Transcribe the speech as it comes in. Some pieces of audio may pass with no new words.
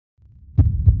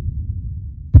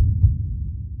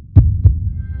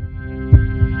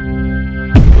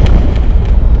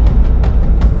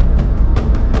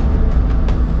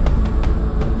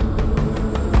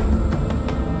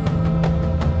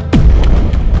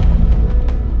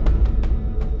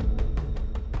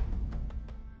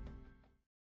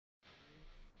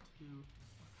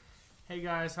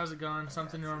guys, how's it going?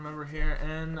 Something you'll remember here,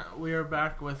 and we are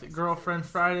back with Girlfriend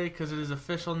Friday because it is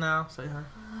official now. Say hi.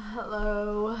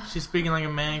 Hello. She's speaking like a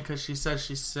man because she says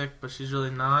she's sick, but she's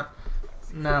really not.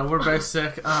 No, we're both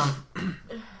sick.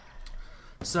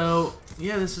 So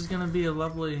yeah, this is gonna be a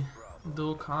lovely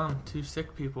dual com, two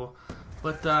sick people.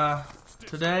 But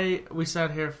today we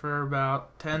sat here for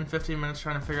about 10-15 minutes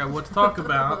trying to figure out what to talk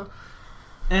about,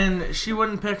 and she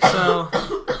wouldn't pick,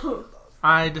 so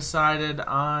I decided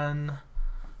on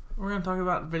we're gonna talk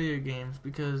about video games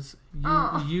because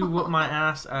you whoop my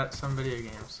ass at some video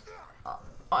games.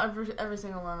 Every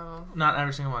single one of them. Not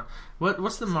every single one.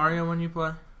 What's the Mario one you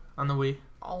play on the Wii?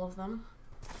 All of them.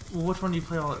 Well, which one do you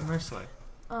play mostly?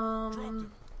 I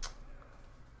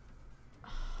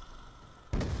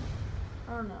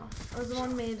don't know. It was the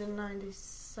one made in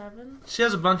 '97. She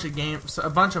has a bunch of games, a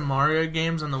bunch of Mario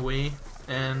games on the Wii,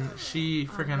 and she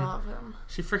I love him.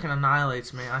 freaking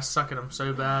annihilates me. I suck at him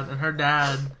so bad, and her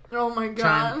dad Oh my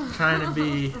god. trying to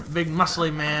be a big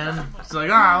muscly man. She's like,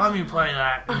 let me play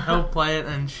that, and he'll play it,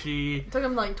 and It took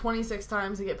him like 26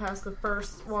 times to get past the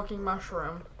first walking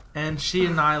mushroom. she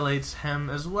annihilates him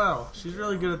as well. She's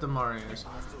really good at the Marios.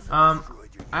 I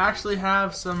actually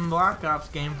have some Black Ops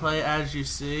gameplay, as you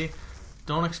see.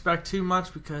 Don't expect too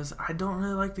much because I don't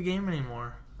really like the game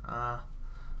anymore.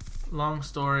 Long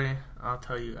story, I'll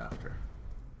tell you after.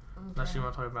 Okay. Unless you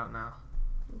want to talk about it now.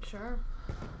 Sure.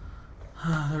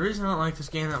 The reason I don't like this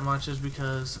game that much is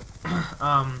because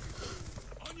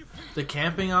the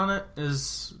camping on it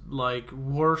is like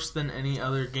worse than any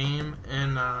other game,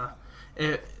 and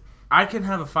I can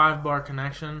have a 5-bar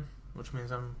connection, which means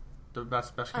that's the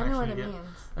best connection I know what you it get. means.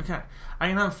 Okay, I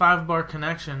can have a 5-bar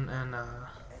connection,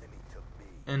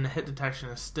 and the hit detection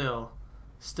is still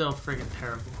freaking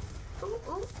terrible. Ooh,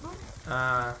 ooh, ooh.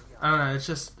 I don't know. It's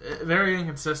just very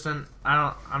inconsistent.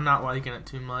 I'm not liking it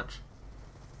too much.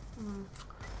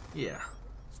 Yeah.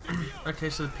 Okay,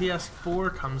 so the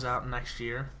PS4 comes out next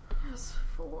year.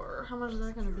 PS4. How much is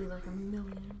that going to be? Like $1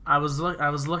 million? I was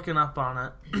looking up on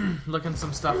it, looking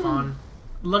some stuff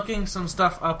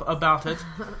up about it,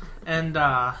 and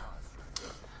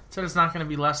said it's not going to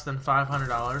be less than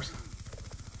 $500.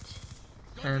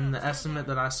 And the estimate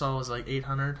that I saw was like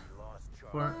 $800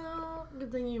 for it. Well,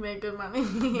 good thing you make good money.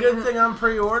 Good thing I'm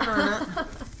pre-ordering it.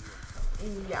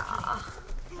 Yeah.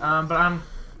 But I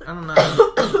don't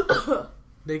know.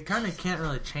 They kind of can't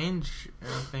really change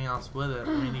anything else with it.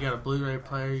 I mean, you got a Blu-ray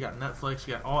player, you got Netflix,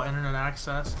 you got all internet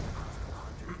access.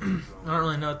 I don't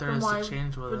really know what there is to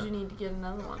change with it. Would you need to get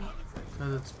another one?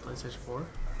 Because it's PlayStation 4.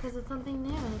 Because it's something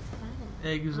new and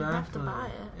exciting. Exactly. You have to buy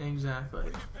it.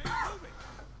 Exactly.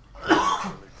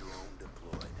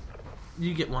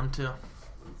 You get one too.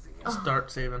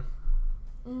 Start saving.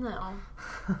 No.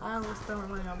 I will spend my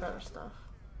money on better stuff.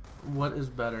 What is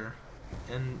better?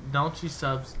 And don't you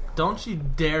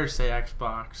dare say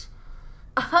Xbox.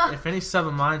 If any sub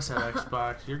of mine said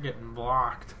Xbox, you're getting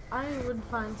blocked. I would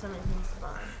find so many things to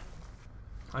buy.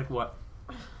 Like what?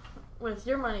 With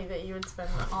your money that you would spend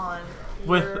on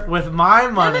With my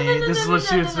money, this is what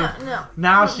she would say. No.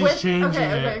 Now she's changing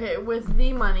it. Okay. With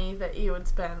the money that you would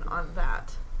spend on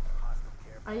that,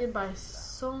 I could buy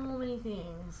so many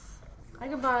things. I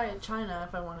could buy China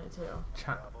if I wanted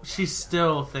to. She's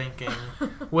still thinking,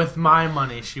 with my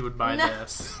money, she would buy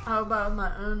this. How about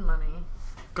my own money?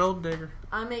 Gold digger.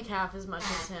 I make half as much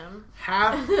as him.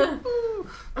 Half? Did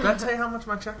I tell you how much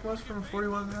my check was from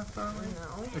 $41.5?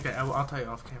 No. Okay, I'll tell you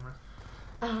off camera.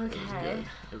 Okay.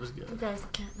 It was good. You guys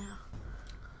can't now.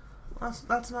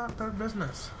 That's not their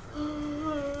business.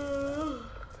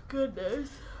 Goodness.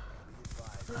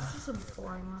 This is a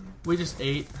boring one. We just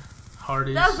ate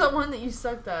Hardee's. That's the one that you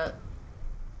sucked at.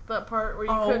 That part where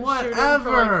you couldn't shoot him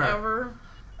for whatever. like ever.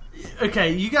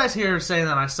 Okay, you guys here are saying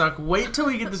that I suck. Wait till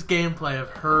we get this gameplay of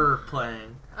her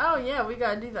playing. Oh yeah, we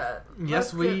gotta do that.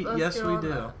 Yes, we do.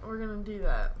 That. We're gonna do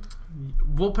that.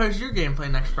 We'll post your gameplay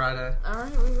next Friday.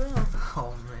 Alright, we will.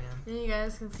 Oh man. Then you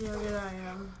guys can see how good I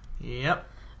am. Yep.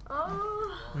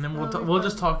 Oh. And then we'll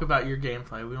just talk about your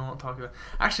gameplay. We won't talk about.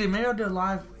 Actually, maybe I'll do a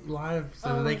live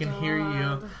so that they can hear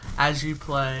you as you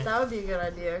play. That would be a good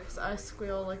idea because I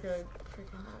squeal like a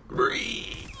freaking.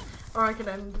 Breathe. Or I could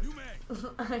end.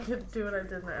 I could do what I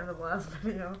did in the end of the last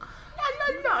video.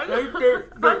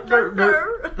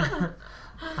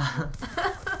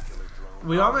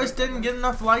 We almost didn't get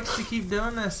enough likes to keep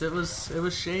doing this. It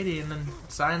was shady, and then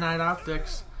Cyanide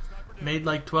Optics made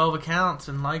like 12 accounts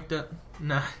and liked it.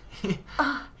 No, he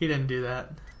didn't do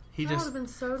that. He That would just have been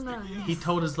so nice. he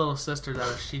told his little sister that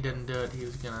if she didn't do it, he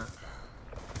was gonna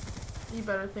You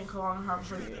better think long and hard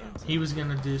before you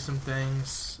answer. do some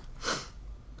things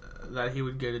that he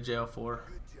would go to jail for.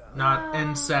 Not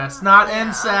incest. Not Yeah.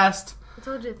 incest. I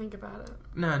told you to think about it.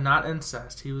 No, not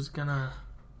incest. He was gonna...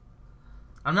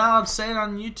 I'm not allowed to say it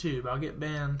on YouTube. I'll get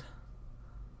banned.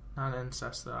 Not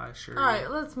incest, though, I assure you.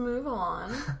 Alright, let's move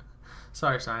on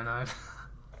Sorry, Cyanide.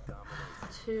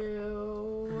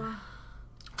 to...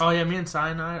 Oh, yeah, me and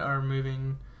Cyanide are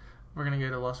moving. We're gonna go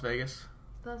to Las Vegas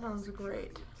That sounds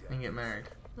great. and get married.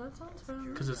 That sounds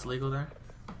fun. Because it's legal there.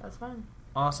 That's fine.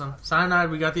 Awesome. Cyanide,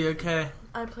 we got the okay.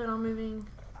 I plan on moving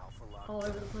all over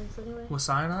the place anyway. With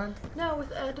Cyanide? No,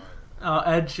 with Ed. Oh,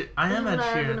 I am Ed Ed and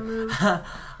I are gonna Sheeran. move.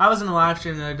 I was in a live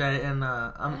stream the other day, and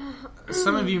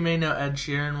some of you may know Ed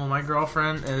Sheeran. Well, my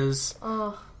girlfriend is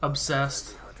Oh,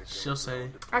 obsessed. She'll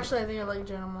say, actually, I think I like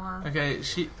Jenna more. okay,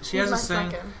 she He's has my this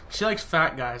thing. second. She likes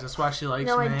fat guys. That's why she likes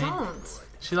No, me. I don't.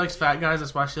 She likes fat guys.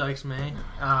 That's why she likes me.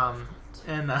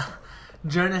 And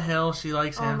Jonah Hill, she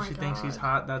likes Oh him. my She thinks he's God.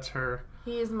 hot. That's her.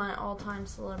 He is my all-time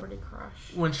celebrity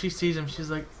crush. When she sees him,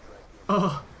 she's like,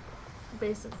 oh.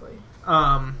 Basically.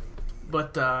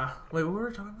 But wait, what were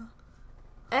we talking about?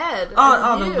 Ed.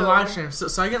 Oh, and the you. live stream.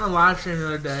 So I get in a live stream the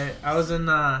other day. I was in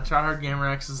Tryhard Gamer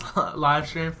X's live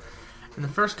stream, and the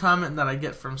first comment that I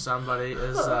get from somebody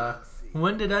is,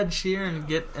 when did Ed Sheeran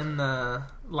get in the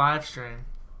live stream?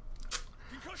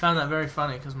 Found that very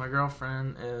funny because my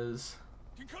girlfriend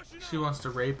she wants to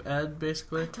rape Ed,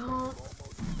 basically. Don't.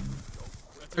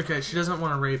 Okay, she doesn't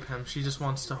want to rape him. She just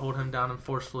wants to hold him down and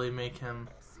forcefully make him...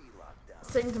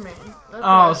 Sing to me. That's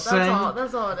Oh, it. sing?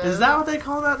 That's all it is. Is that what they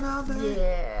call that nowadays?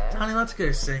 Yeah. Honey, let's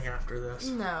go sing after this.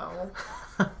 No.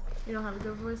 You don't have a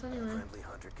good voice anyway.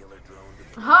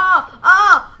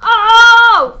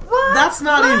 Oh! What? That's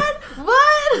not what? even...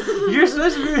 What? You're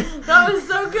supposed to be... That was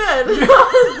so good.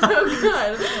 That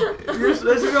was so good. You're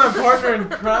supposed to be my partner in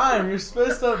crime. You're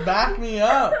supposed to back me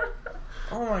up.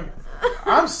 Oh my...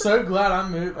 I'm so glad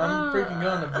I'm freaking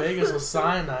going to Vegas with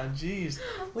Cyanide. Jeez.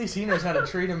 At least he knows how to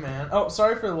treat a man. Oh,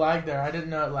 sorry for the lag there. I didn't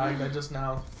know it lagged. I just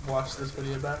now watched this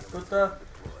video back. But,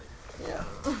 yeah.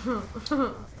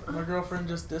 My girlfriend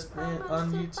just dissed me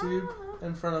on YouTube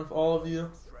in front of all of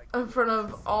you. In front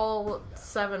of all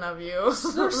 7 of you.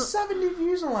 There's 70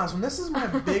 views on the last one. This is my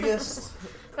biggest...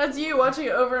 That's you watching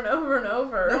it over and over and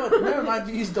over. No, my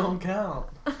views don't count.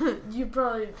 You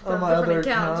probably On have my a different other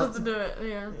account account. just to do it.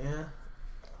 Yeah. Yeah.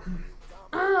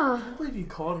 I Ah. can't believe you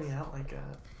called me out like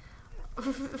that.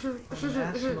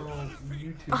 National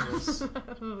YouTubers.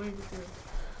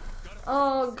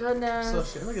 Oh goodness. So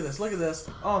shit. Look at this. Look at this.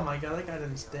 Oh my god, that guy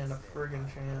didn't stand a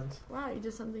friggin' chance. Wow, you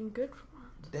did something good for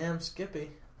once. Damn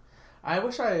Skippy. I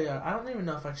wish I don't even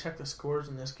know if I checked the scores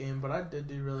in this game, but I did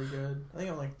do really good. I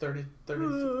think I'm like 30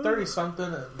 something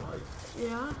and like,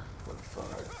 Yeah. what the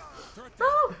fuck.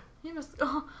 Oh, he must.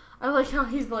 Oh, I like how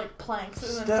he's like planks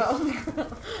and then Steph. fell on the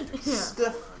ground. Yeah.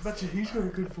 Steph, bet you he's got a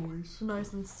good voice.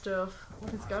 Nice and stiff.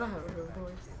 He's gotta have a good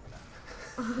voice.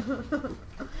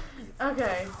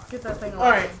 Okay, get that thing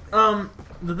away. Alright,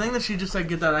 the thing that she just said,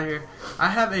 get that out of here. I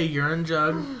have a urine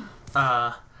jug,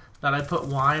 that I put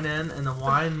wine in, and the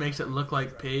wine makes it look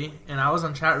like pee. And I was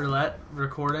on chat roulette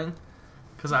recording,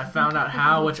 because I found out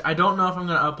how, which I don't know if I'm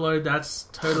going to upload. That's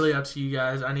totally up to you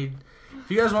guys. If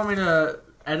you guys want me to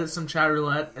edit some chat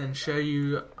roulette and show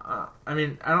you, I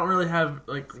mean, I don't really have,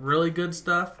 like, really good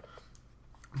stuff,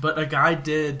 but a guy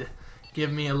did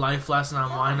give me a life lesson on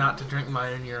why not to drink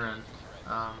my own urine.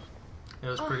 It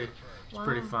was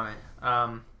pretty funny.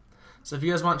 So if you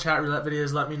guys want chat roulette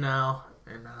videos, let me know,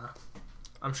 and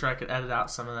I'm sure I could edit out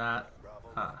some of that.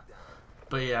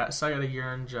 But yeah, so I got a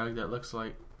urine jug that looks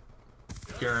like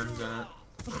urine's in it.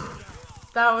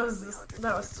 That was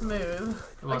smooth.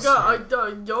 It was I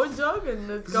got your jug and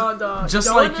it's got just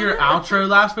yarn like in your it. outro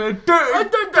last video.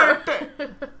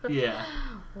 Yeah.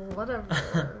 Whatever.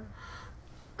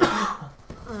 I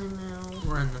know.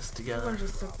 We're in this together. Bunch of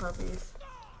sick puppies.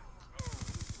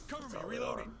 Cover me,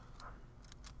 reloading.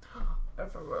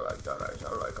 If I were like that, I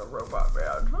sound like a robot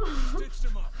man. Stitched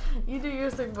him up. You do your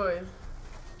sick voice.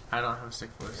 I don't have a sick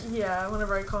voice. Yeah,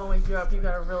 whenever I call and wake you up, you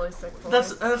got a really sick voice.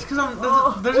 That's because I'm.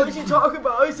 What did you talk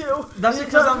about? That's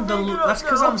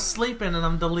because I'm sleeping and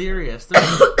I'm delirious.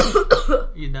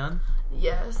 You done?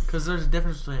 Yes. Because there's a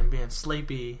difference between being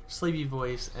sleepy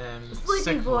voice and Sleepy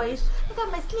sick voice. I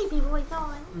got my sleepy voice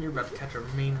on. You're about to catch a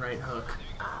mean right hook.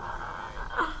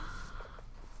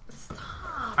 Stop.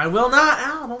 I will not.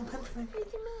 Ow! Don't pinch me.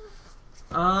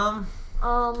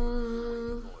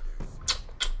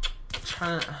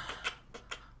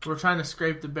 We're trying to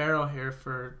scrape the barrel here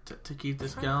to keep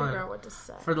this I'm trying to going figure out what to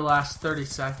say. for the last 30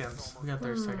 seconds. We got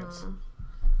 30 seconds.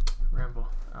 Ramble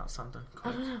out something. I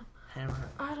Quick. don't know. Hammer it.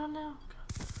 I don't know.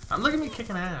 Look at me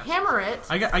kicking ass. Hammer it.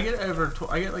 I get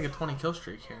like a 20 kill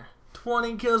streak here.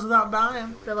 20 kills without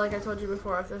dying. But like I told you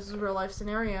before, if this is a real life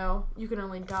scenario, you can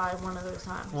only die one of those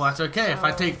times. Well, that's okay.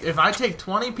 So, if I take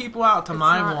 20 people out to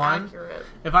my not one, accurate.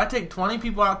 if I take 20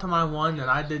 people out to my one, then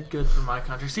I did good for my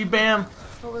country. See, bam,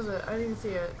 What was it? I didn't see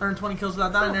it. earned 20 kills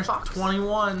without dying. Oh, There's fox.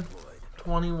 21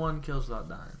 kills without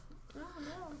dying. Oh,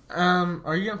 no.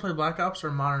 Are you gonna play Black Ops or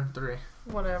Modern 3?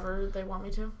 Whatever they want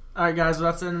me to. Alright guys,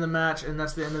 well, that's the end of the match, and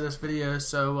that's the end of this video,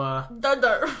 so,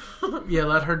 Dunder. yeah,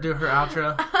 let her do her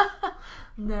outro.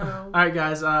 No. Alright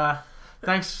guys,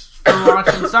 thanks for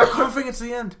watching. Stop coughing, it's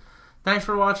the end. Thanks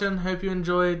for watching, hope you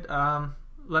enjoyed.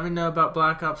 Let me know about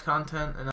Black Ops content, and